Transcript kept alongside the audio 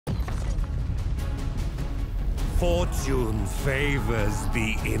Fortune favors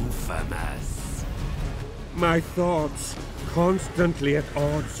the infamous. My thoughts constantly at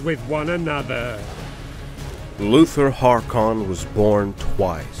odds with one another. LUTHOR HARKON was born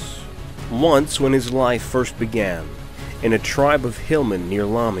twice. Once when his life first began, in a tribe of hillmen near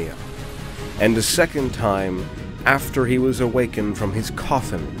Lamia, and a second time after he was awakened from his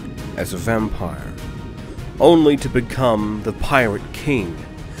coffin as a vampire, only to become the Pirate King,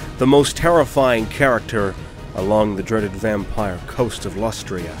 the most terrifying character along the dreaded vampire coast of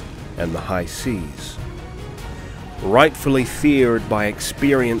Lustria and the high seas. Rightfully feared by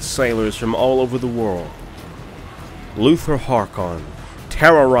experienced sailors from all over the world, LUTHOR HARKON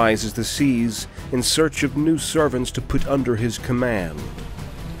terrorizes the seas in search of new servants to put under his command.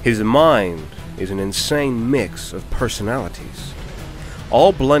 His mind is an insane mix of personalities,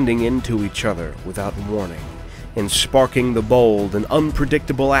 all blending into each other without warning, and sparking the bold and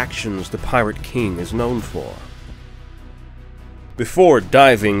unpredictable actions the Pirate King is known for. Before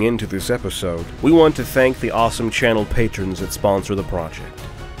diving into this episode, we want to thank the awesome channel patrons that sponsor the project.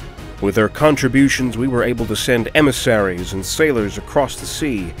 With their contributions, we were able to send emissaries and sailors across the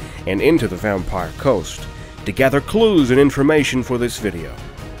sea and into the vampire coast to gather clues and information for this video.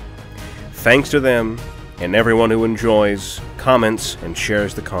 Thanks to them and everyone who enjoys, comments, and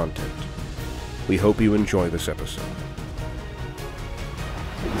shares the content. We hope you enjoy this episode.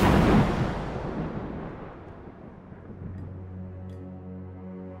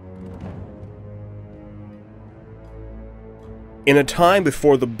 In a time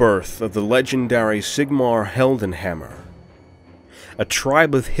before the birth of the legendary Sigmar Heldenhammer, a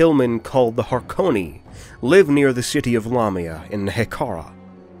tribe of hillmen called the Harkoni lived near the city of Lamia in Hekara.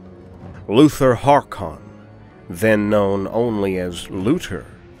 LUTHOR HARKON, then known only as LUTHOR,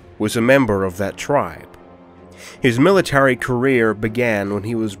 was a member of that tribe. His military career began when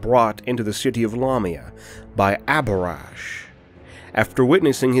he was brought into the city of Lamia by Abarash, after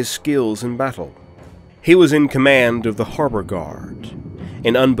witnessing his skills in battle. He was in command of the Harbor Guard,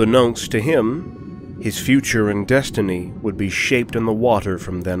 and unbeknownst to him, his future and destiny would be shaped in the water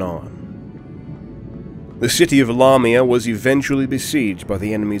from then on. The city of Lamia was eventually besieged by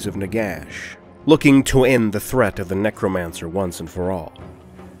the enemies of Nagash, looking to end the threat of the necromancer once and for all.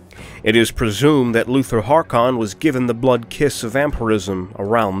 It is presumed that LUTHOR HARKON was given the blood kiss of vampirism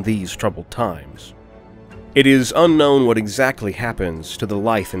around these troubled times. It is unknown what exactly happens to the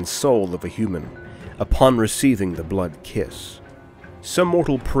life and soul of a human upon receiving the blood kiss. Some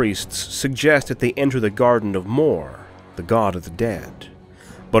mortal priests suggest that they enter the garden of Mor, the god of the dead,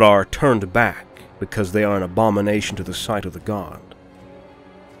 but are turned back because they are an abomination to the sight of the god.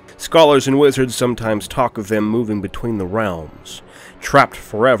 Scholars and wizards sometimes talk of them moving between the realms, trapped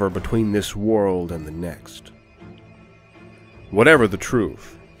forever between this world and the next. Whatever the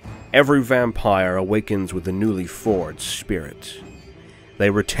truth, every vampire awakens with a newly forged spirit. They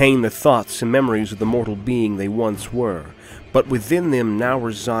retain the thoughts and memories of the mortal being they once were, but within them now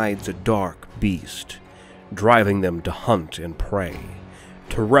resides a dark beast, driving them to hunt and prey,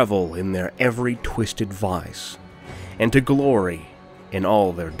 to revel in their every twisted vice, and to glory in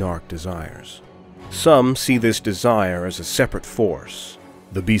all their dark desires. Some see this desire as a separate force,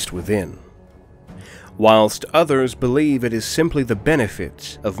 the beast within, whilst others believe it is simply the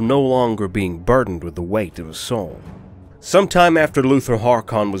benefit of no longer being burdened with the weight of a soul. Sometime after LUTHOR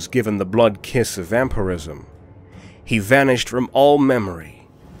HARKON was given the blood kiss of vampirism, he vanished from all memory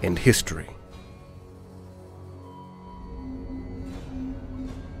and history.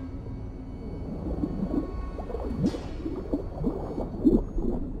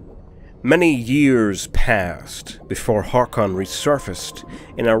 Many years passed before Harkon resurfaced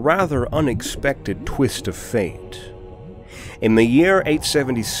in a rather unexpected twist of fate. In the year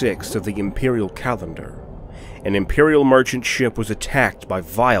 876 of the Imperial calendar, an Imperial merchant ship was attacked by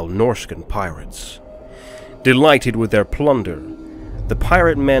vile Norscan pirates. Delighted with their plunder, the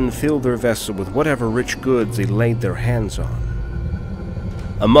pirate men filled their vessel with whatever rich goods they laid their hands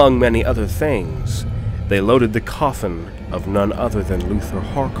on. Among many other things, they loaded the coffin of none other than LUTHOR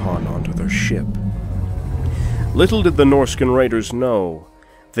HARKON onto their ship. Little did the Norscan raiders know,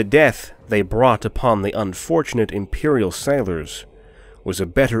 the death they brought upon the unfortunate Imperial sailors was a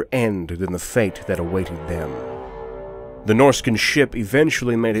better end than the fate that awaited them. The Norscan ship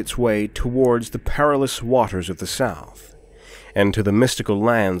eventually made its way towards the perilous waters of the south, and to the mystical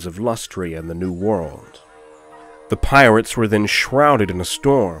lands of Lustria and the New World. The pirates were then shrouded in a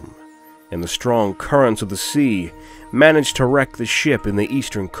storm, and the strong currents of the sea managed to wreck the ship in the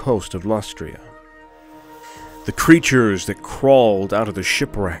eastern coast of Lustria. The creatures that crawled out of the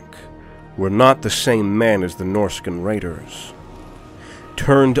shipwreck were not the same men as the Norscan raiders.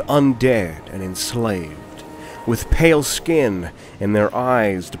 Turned undead and enslaved, with pale skin and their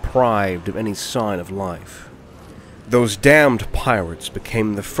eyes deprived of any sign of life. Those damned pirates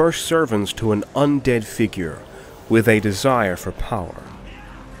became the first servants to an undead figure with a desire for power.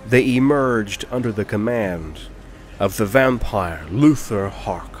 They emerged under the command of the vampire LUTHOR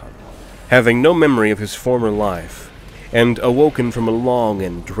HARKON, having no memory of his former life, and awoken from a long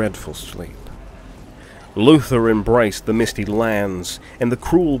and dreadful sleep. LUTHOR embraced the misty lands and the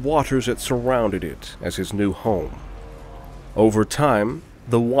cruel waters that surrounded it as his new home. Over time,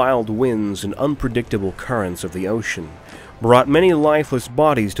 the wild winds and unpredictable currents of the ocean brought many lifeless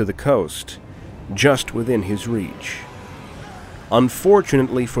bodies to the coast, just within his reach.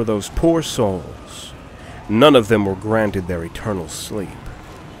 Unfortunately for those poor souls, none of them were granted their eternal sleep.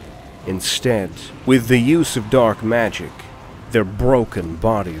 Instead, with the use of dark magic, their broken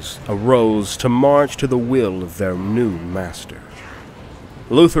bodies arose to march to the will of their new master.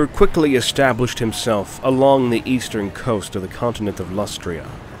 LUTHOR quickly established himself along the eastern coast of the continent of Lustria,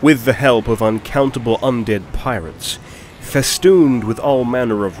 with the help of uncountable undead pirates, festooned with all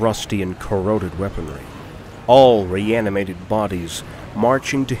manner of rusty and corroded weaponry, all reanimated bodies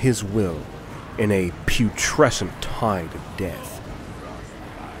marching to his will in a putrescent tide of death.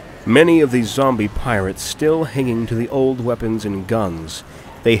 Many of these zombie pirates still hanging to the old weapons and guns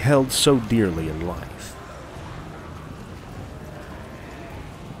they held so dearly in life.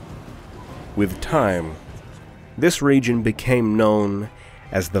 With time, this region became known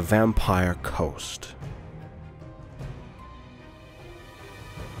as the Vampire Coast.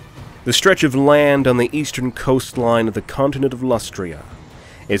 The stretch of land on the eastern coastline of the continent of Lustria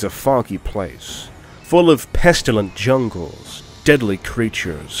is a foggy place, full of pestilent jungles, deadly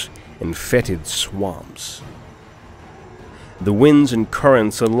creatures, and fetid swamps. The winds and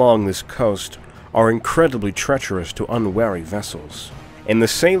currents along this coast are incredibly treacherous to unwary vessels, and the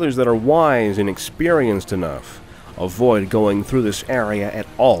sailors that are wise and experienced enough avoid going through this area at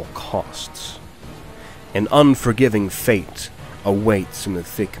all costs. An unforgiving fate awaits in the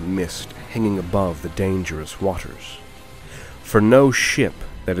thick mist hanging above the dangerous waters, for no ship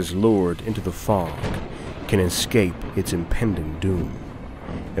that is lured into the fog can escape its impending doom,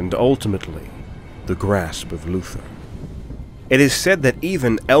 and ultimately the grasp of LUTHOR. It is said that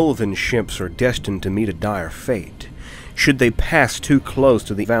even elven ships are destined to meet a dire fate should they pass too close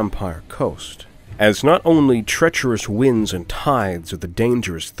to the Vampire Coast, as not only treacherous winds and tides are the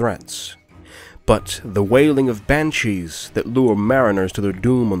dangerous threats, but the wailing of banshees that lure mariners to their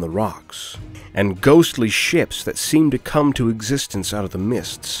doom on the rocks, and ghostly ships that seem to come to existence out of the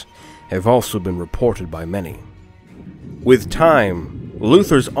mists, have also been reported by many. With time,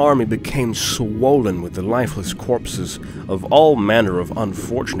 LUTHOR's army became swollen with the lifeless corpses of all manner of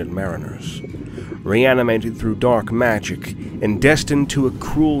unfortunate mariners, reanimated through dark magic and destined to a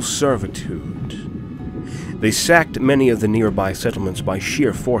cruel servitude. They sacked many of the nearby settlements by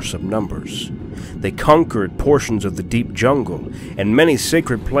sheer force of numbers. They conquered portions of the deep jungle and many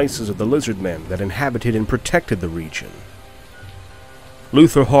sacred places of the Lizardmen that inhabited and protected the region.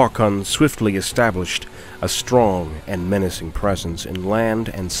 LUTHOR HARKON swiftly established a strong and menacing presence in land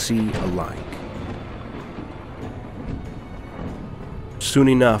and sea alike. Soon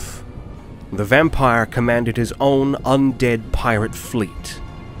enough, the vampire commanded his own undead pirate fleet.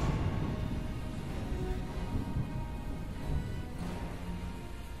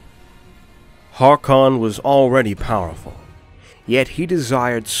 Harkon was already powerful, yet he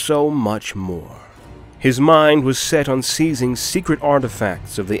desired so much more. His mind was set on seizing secret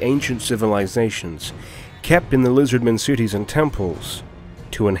artifacts of the ancient civilizations kept in the Lizardmen cities and temples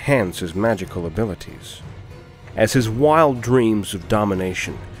to enhance his magical abilities. As his wild dreams of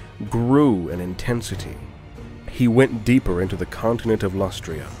domination grew in intensity, he went deeper into the continent of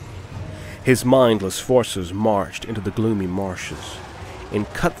Lustria. His mindless forces marched into the gloomy marshes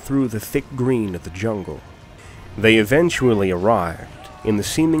and cut through the thick green of the jungle. They eventually arrived in the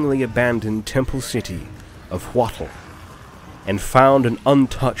seemingly abandoned temple city of Wattle and found an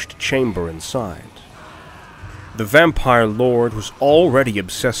untouched chamber inside. The vampire lord was already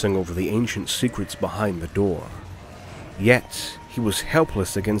obsessing over the ancient secrets behind the door, yet he was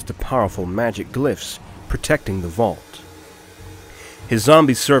helpless against the powerful magic glyphs protecting the vault. His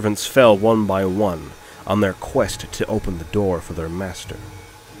zombie servants fell one by one on their quest to open the door for their master.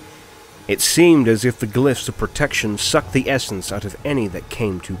 It seemed as if the glyphs of protection sucked the essence out of any that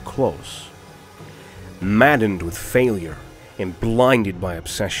came too close. Maddened with failure and blinded by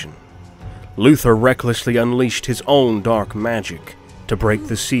obsession, LUTHOR recklessly unleashed his own dark magic to break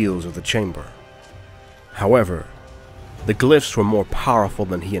the seals of the chamber. However, the glyphs were more powerful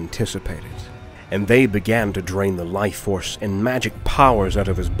than he anticipated, and they began to drain the life force and magic powers out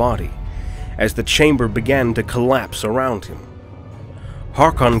of his body, as the chamber began to collapse around him.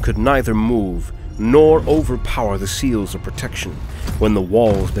 Harkon could neither move nor overpower the seals of protection when the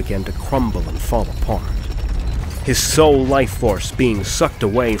walls began to crumble and fall apart, his sole life force being sucked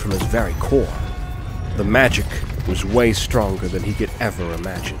away from his very core. The magic was way stronger than he could ever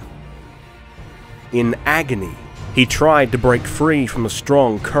imagine. In agony, he tried to break free from the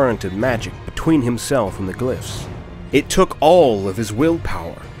strong current of magic between himself and the glyphs. It took all of his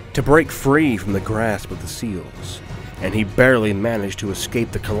willpower to break free from the grasp of the seals, and he barely managed to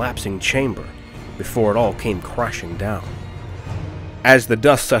escape the collapsing chamber before it all came crashing down. As the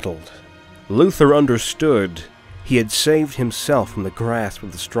dust settled, Luthor understood he had saved himself from the grasp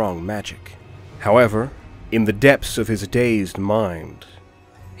of the strong magic. However, in the depths of his dazed mind,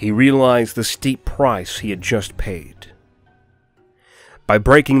 he realized the steep price he had just paid. By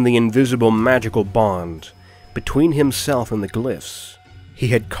breaking the invisible magical bond between himself and the glyphs, he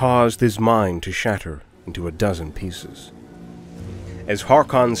had caused his mind to shatter into a dozen pieces. As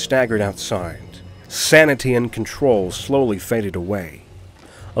Harkon staggered outside, sanity and control slowly faded away,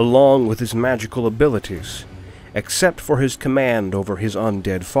 along with his magical abilities, except for his command over his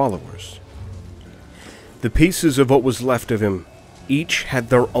undead followers. The pieces of what was left of him each had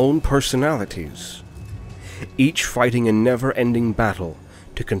their own personalities, each fighting a never-ending battle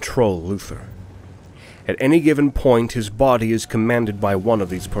to control Luthor. At any given point, his body is commanded by one of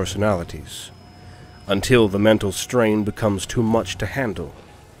these personalities, until the mental strain becomes too much to handle,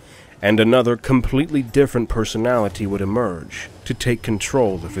 and another completely different personality would emerge to take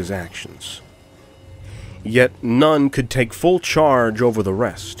control of his actions. Yet none could take full charge over the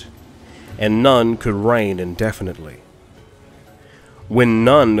rest, and none could reign indefinitely. When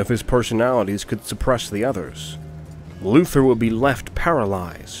none of his personalities could suppress the others, Luthor would be left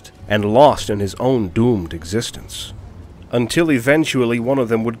paralyzed and lost in his own doomed existence, until eventually one of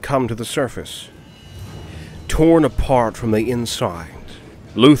them would come to the surface. Torn apart from the inside,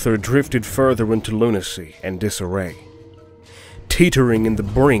 Luthor drifted further into lunacy and disarray, teetering in the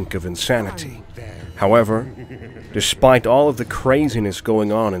brink of insanity. However, despite all of the craziness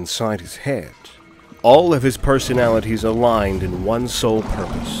going on inside his head, all of his personalities aligned in one sole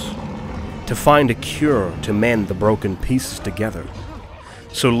purpose: to find a cure to mend the broken pieces together.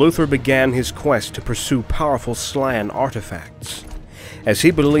 So Luthor began his quest to pursue powerful Slan artifacts, as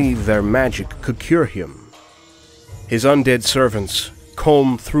he believed their magic could cure him. His undead servants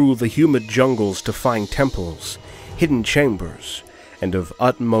combed through the humid jungles to find temples, hidden chambers, and of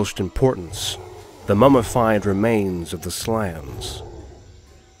utmost importance, the mummified remains of the Slans.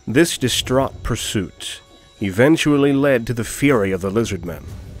 This distraught pursuit eventually led to the fury of the Lizardmen,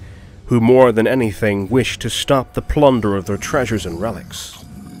 who more than anything wished to stop the plunder of their treasures and relics.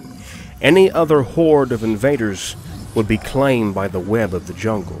 Any other horde of invaders would be claimed by the web of the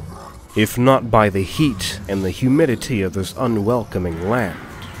jungle, if not by the heat and the humidity of this unwelcoming land.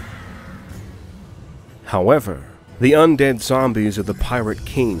 However, the undead zombies of the Pirate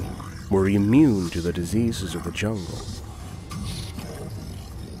King were immune to the diseases of the jungle.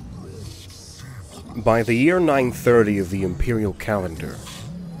 By the year 930 of the Imperial calendar,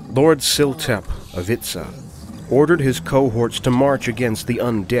 Lord Siltep of Itza ordered his cohorts to march against the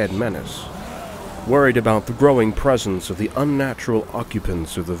undead menace, worried about the growing presence of the unnatural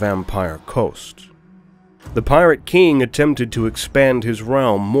occupants of the Vampire Coast. The Pirate King attempted to expand his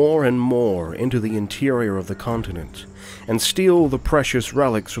realm more and more into the interior of the continent and steal the precious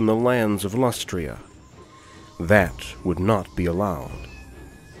relics from the lands of Lustria. That would not be allowed.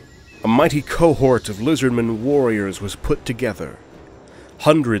 A mighty cohort of Lizardmen warriors was put together.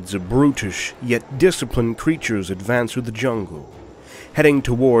 Hundreds of brutish yet disciplined creatures advanced through the jungle, heading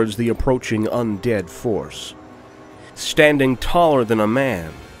towards the approaching undead force. Standing taller than a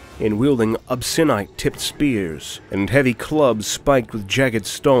man, and wielding obsidianite-tipped spears and heavy clubs spiked with jagged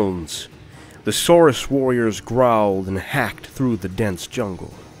stones, the Saurus warriors growled and hacked through the dense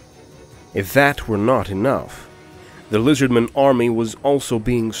jungle. If that were not enough, the Lizardman army was also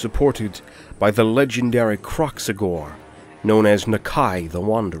being supported by the legendary Kroxigor, known as Nakai the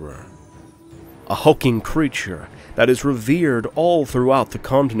Wanderer, a hulking creature that is revered all throughout the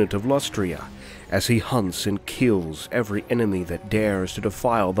continent of Lustria, as he hunts and kills every enemy that dares to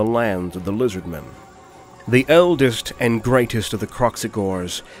defile the lands of the Lizardmen. The eldest and greatest of the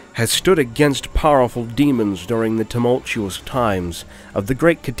Kroxigors has stood against powerful demons during the tumultuous times of the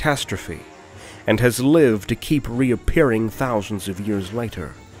Great Catastrophe, and has lived to keep reappearing thousands of years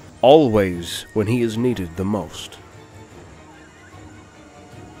later, always when he is needed the most.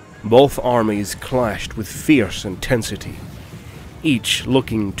 Both armies clashed with fierce intensity, each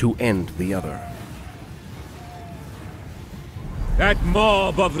looking to end the other. That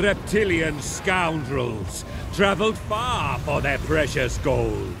mob of reptilian scoundrels traveled far for their precious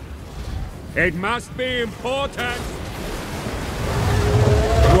gold. It must be important.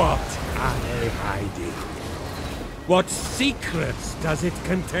 What are they hiding? What secrets does it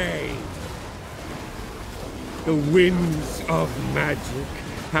contain? The winds of magic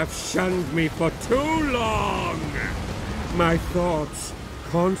have shunned me for too long. My thoughts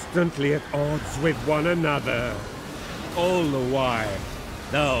constantly at odds with one another. All the while,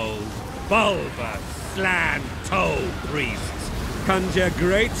 those bulbous, slant-toed priests conjure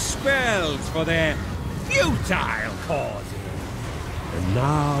great spells for their futile causes. And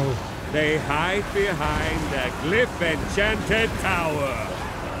now they hide behind the glyph-enchanted tower.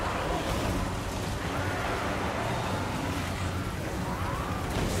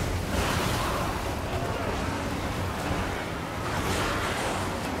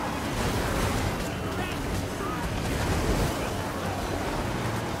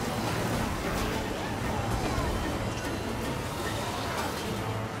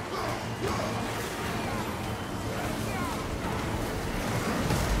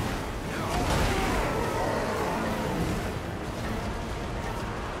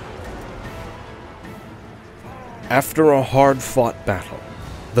 After a hard-fought battle,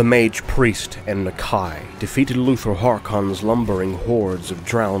 the Mage Priest and Nakai defeated LUTHOR HARKON's lumbering hordes of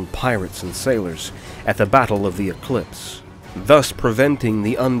drowned pirates and sailors at the Battle of the Eclipse, thus preventing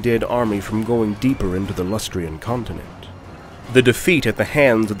the undead army from going deeper into the Lustrian continent. The defeat at the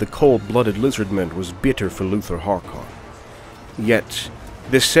hands of the cold-blooded Lizardmen was bitter for LUTHOR HARKON. Yet,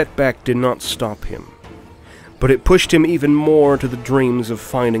 this setback did not stop him, but it pushed him even more to the dreams of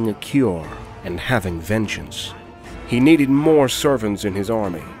finding a cure and having vengeance. He needed more servants in his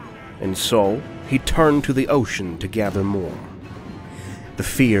army, and so he turned to the ocean to gather more. The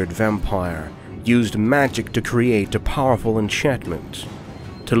feared vampire used magic to create a powerful enchantment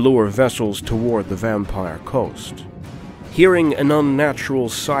to lure vessels toward the vampire coast. Hearing an unnatural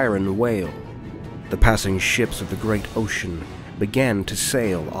siren wail, the passing ships of the great ocean began to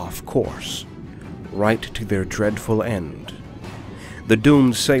sail off course, right to their dreadful end. The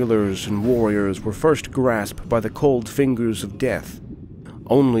doomed sailors and warriors were first grasped by the cold fingers of death,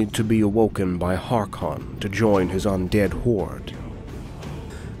 only to be awoken by Harkon to join his undead horde.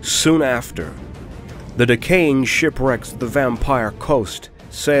 Soon after, the decaying shipwrecks of the vampire coast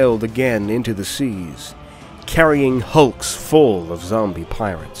sailed again into the seas, carrying hulks full of zombie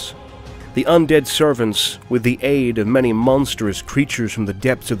pirates. The undead servants, with the aid of many monstrous creatures from the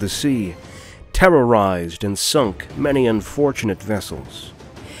depths of the sea, terrorized and sunk many unfortunate vessels,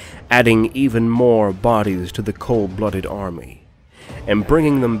 adding even more bodies to the cold-blooded army, and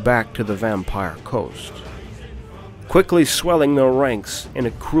bringing them back to the vampire coast, quickly swelling their ranks in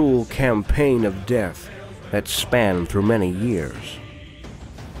a cruel campaign of death that spanned through many years.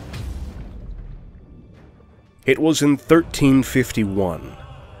 It was in 1351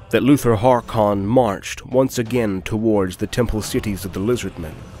 that LUTHOR HARKON marched once again towards the temple cities of the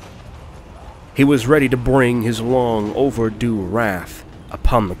Lizardmen. He was ready to bring his long-overdue wrath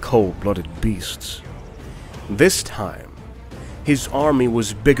upon the cold-blooded beasts. This time, his army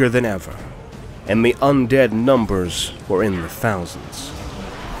was bigger than ever, and the undead numbers were in the thousands.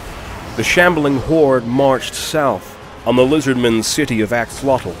 The shambling horde marched south on the Lizardmen's city of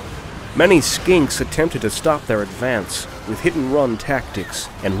Axolotl. Many skinks attempted to stop their advance with hit-and-run tactics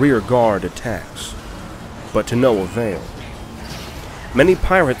and rear-guard attacks, but to no avail. Many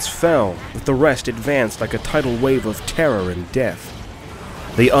pirates fell, but the rest advanced like a tidal wave of terror and death.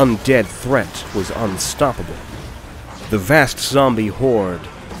 The undead threat was unstoppable. The vast zombie horde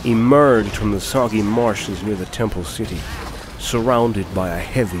emerged from the soggy marshes near the temple city, surrounded by a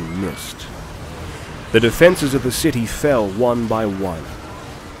heavy mist. The defenses of the city fell one by one.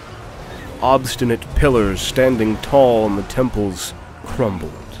 Obstinate pillars standing tall in the temples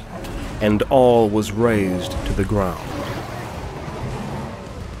crumbled, and all was razed to the ground.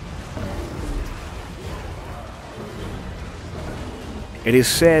 It is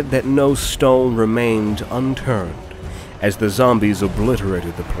said that no stone remained unturned as the zombies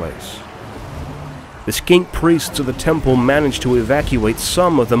obliterated the place. The skink priests of the temple managed to evacuate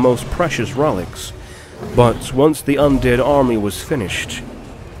some of the most precious relics, but once the undead army was finished,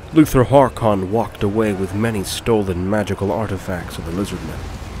 LUTHOR HARKON walked away with many stolen magical artifacts of the Lizardmen.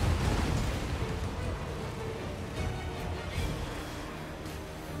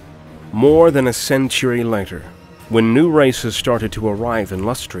 More than a century later, when new races started to arrive in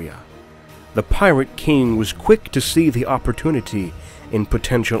Lustria, the Pirate King was quick to see the opportunity in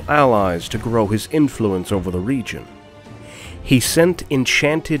potential allies to grow his influence over the region. He sent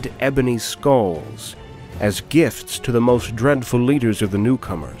enchanted ebony skulls as gifts to the most dreadful leaders of the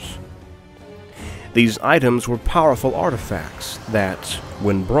newcomers. These items were powerful artifacts that,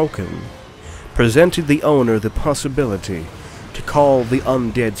 when broken, presented the owner the possibility to call the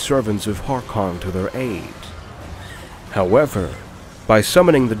undead servants of Harkon to their aid. However, by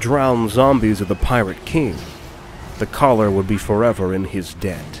summoning the drowned zombies of the Pirate King, the caller would be forever in his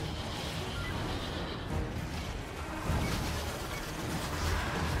debt.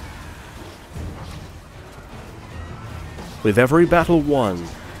 With every battle won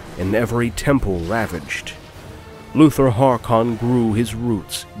and every temple ravaged, LUTHOR HARKON grew his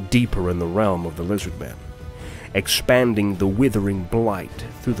roots deeper in the realm of the Lizardmen, expanding the withering blight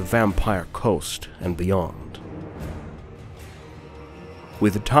through the vampire coast and beyond.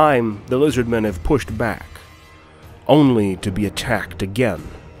 With time, the Lizardmen have pushed back, only to be attacked again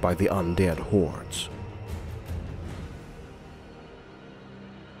by the undead hordes.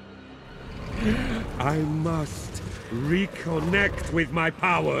 I must reconnect with my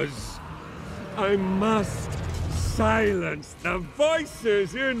powers. I must silence the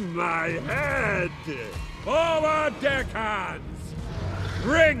voices in my head. Forward, deckhands!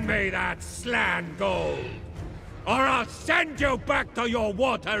 Bring me that slan gold, or I'll send you back to your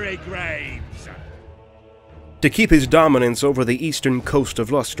watery graves! To keep his dominance over the eastern coast of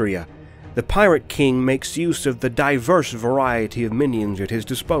Lustria, the Pirate King makes use of the diverse variety of minions at his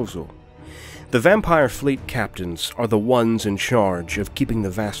disposal. The vampire fleet captains are the ones in charge of keeping the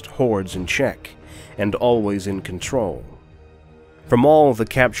vast hordes in check and always in control. From all the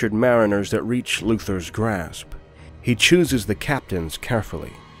captured mariners that reach LUTHOR's grasp, he chooses the captains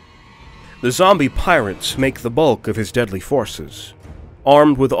carefully. The zombie pirates make the bulk of his deadly forces,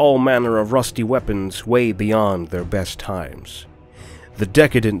 armed with all manner of rusty weapons way beyond their best times. The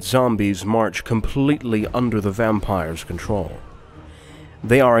decadent zombies march completely under the vampire's control.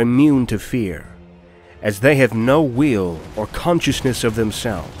 They are immune to fear, as they have no will or consciousness of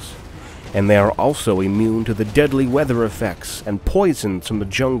themselves, and they are also immune to the deadly weather effects and poisons from the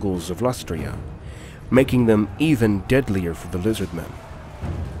jungles of Lustria, making them even deadlier for the Lizardmen.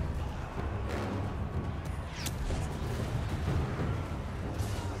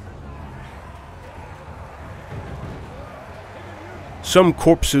 Some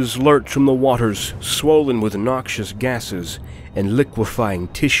corpses lurch from the waters, swollen with noxious gases and liquefying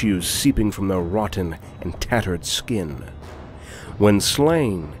tissues seeping from their rotten and tattered skin. When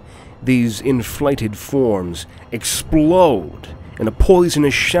slain, these inflated forms explode in a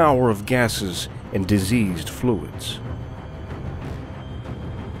poisonous shower of gases and diseased fluids.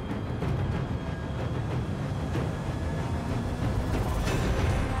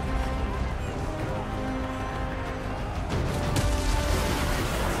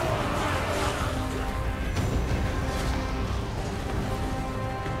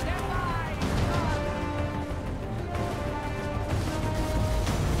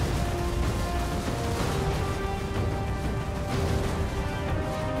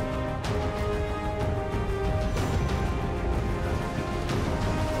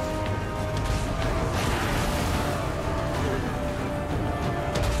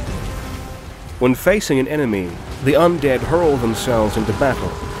 When facing an enemy, the undead hurl themselves into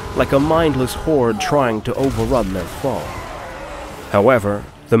battle, like a mindless horde trying to overrun their foe. However,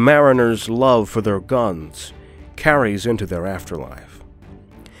 the mariners' love for their guns carries into their afterlife.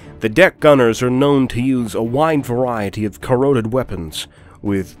 The deck gunners are known to use a wide variety of corroded weapons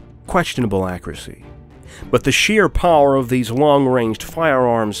with questionable accuracy, but the sheer power of these long-ranged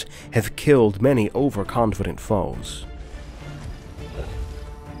firearms have killed many overconfident foes.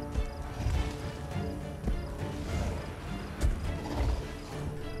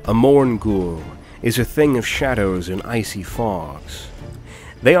 A Morngul is a thing of shadows and icy fogs.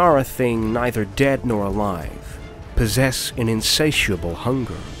 They are a thing neither dead nor alive, possess an insatiable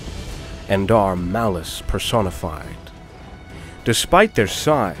hunger, and are malice personified. Despite their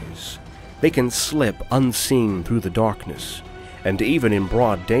size, they can slip unseen through the darkness, and even in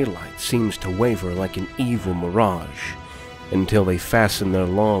broad daylight seems to waver like an evil mirage, until they fasten their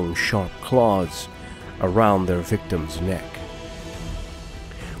long, sharp claws around their victim's neck.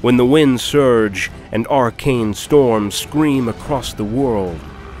 When the winds surge and arcane storms scream across the world,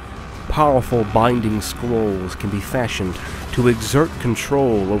 powerful binding scrolls can be fashioned to exert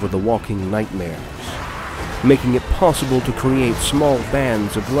control over the walking nightmares, making it possible to create small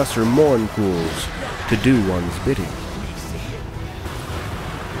bands of lesser Mornghuls to do one's bidding.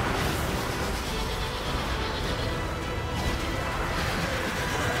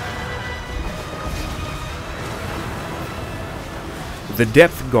 The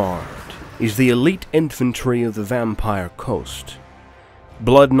Depth Guard is the elite infantry of the Vampire Coast.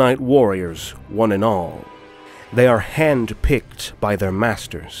 Blood Knight warriors, one and all, They are hand-picked by their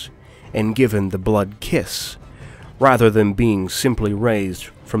masters and given the blood kiss, rather than being simply raised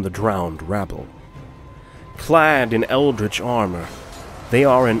from the drowned rabble. Clad in eldritch armor, they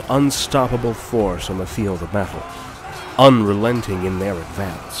are an unstoppable force on the field of battle, unrelenting in their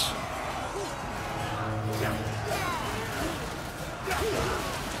advance.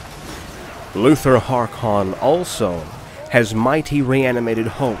 LUTHOR HARKON also has mighty reanimated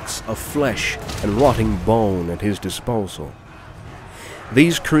hulks of flesh and rotting bone at his disposal.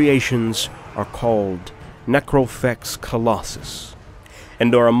 These creations are called Necrofex Colossus,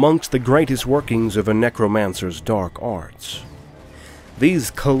 and are amongst the greatest workings of a necromancer's dark arts.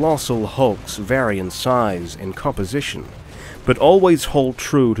 These colossal hulks vary in size and composition, but always hold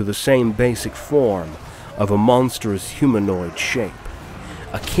true to the same basic form of a monstrous humanoid shape,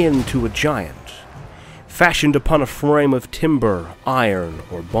 akin to a giant, fashioned upon a frame of timber, iron,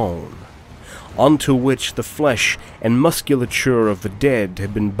 or bone, onto which the flesh and musculature of the dead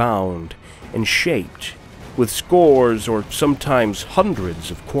have been bound and shaped, with scores or sometimes hundreds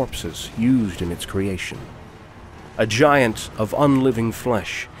of corpses used in its creation. A giant of unliving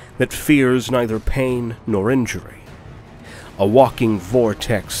flesh that fears neither pain nor injury. A walking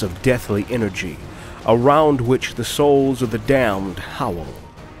vortex of deathly energy around which the souls of the damned howl.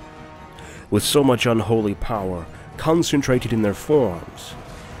 With so much unholy power concentrated in their forms,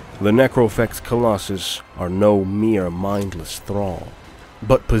 the Necrofex Colossus are no mere mindless thrall,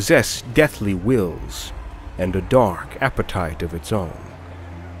 but possess deathly wills and a dark appetite of its own.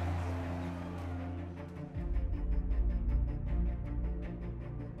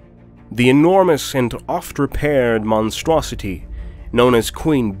 The enormous and oft-repaired monstrosity known as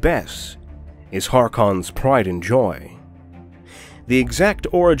Queen Bess is Harkon's pride and joy. The exact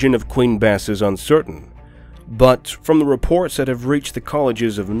origin of Queen Bess is uncertain, but from the reports that have reached the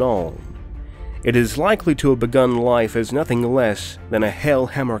colleges of Null, it is likely to have begun life as nothing less than a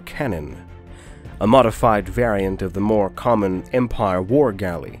Hellhammer cannon, a modified variant of the more common Empire war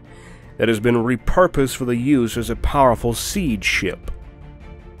galley that has been repurposed for the use as a powerful siege ship.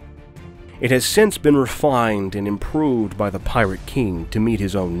 It has since been refined and improved by the Pirate King to meet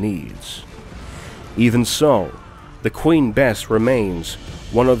his own needs. Even so, the Queen Bess remains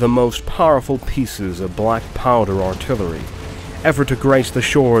one of the most powerful pieces of black powder artillery ever to grace the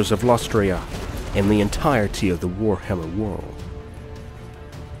shores of Lustria and the entirety of the Warhammer world.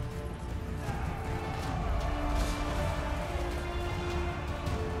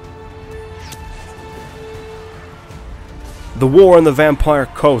 The war on the Vampire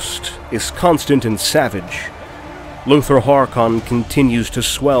Coast is constant and savage. LUTHOR HARKON continues to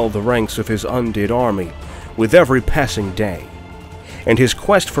swell the ranks of his undead army with every passing day, and his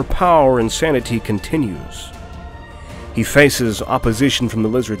quest for power and sanity continues. He faces opposition from the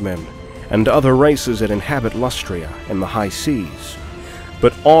Lizardmen and other races that inhabit Lustria and the high seas,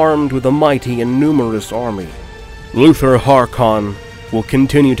 but armed with a mighty and numerous army, LUTHOR HARKON will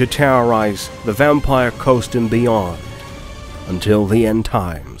continue to terrorize the Vampire Coast and beyond until the end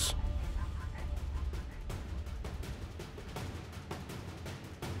times.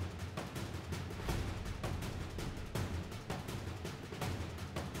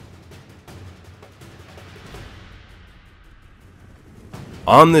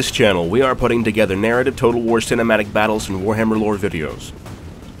 On this channel, we are putting together narrative Total War cinematic battles and Warhammer lore videos.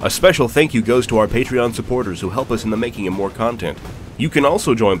 A special thank you goes to our Patreon supporters who help us in the making of more content. You can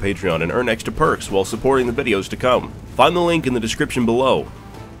also join Patreon and earn extra perks while supporting the videos to come. Find the link in the description below.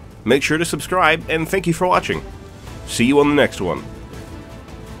 Make sure to subscribe, and thank you for watching. See you on the next one.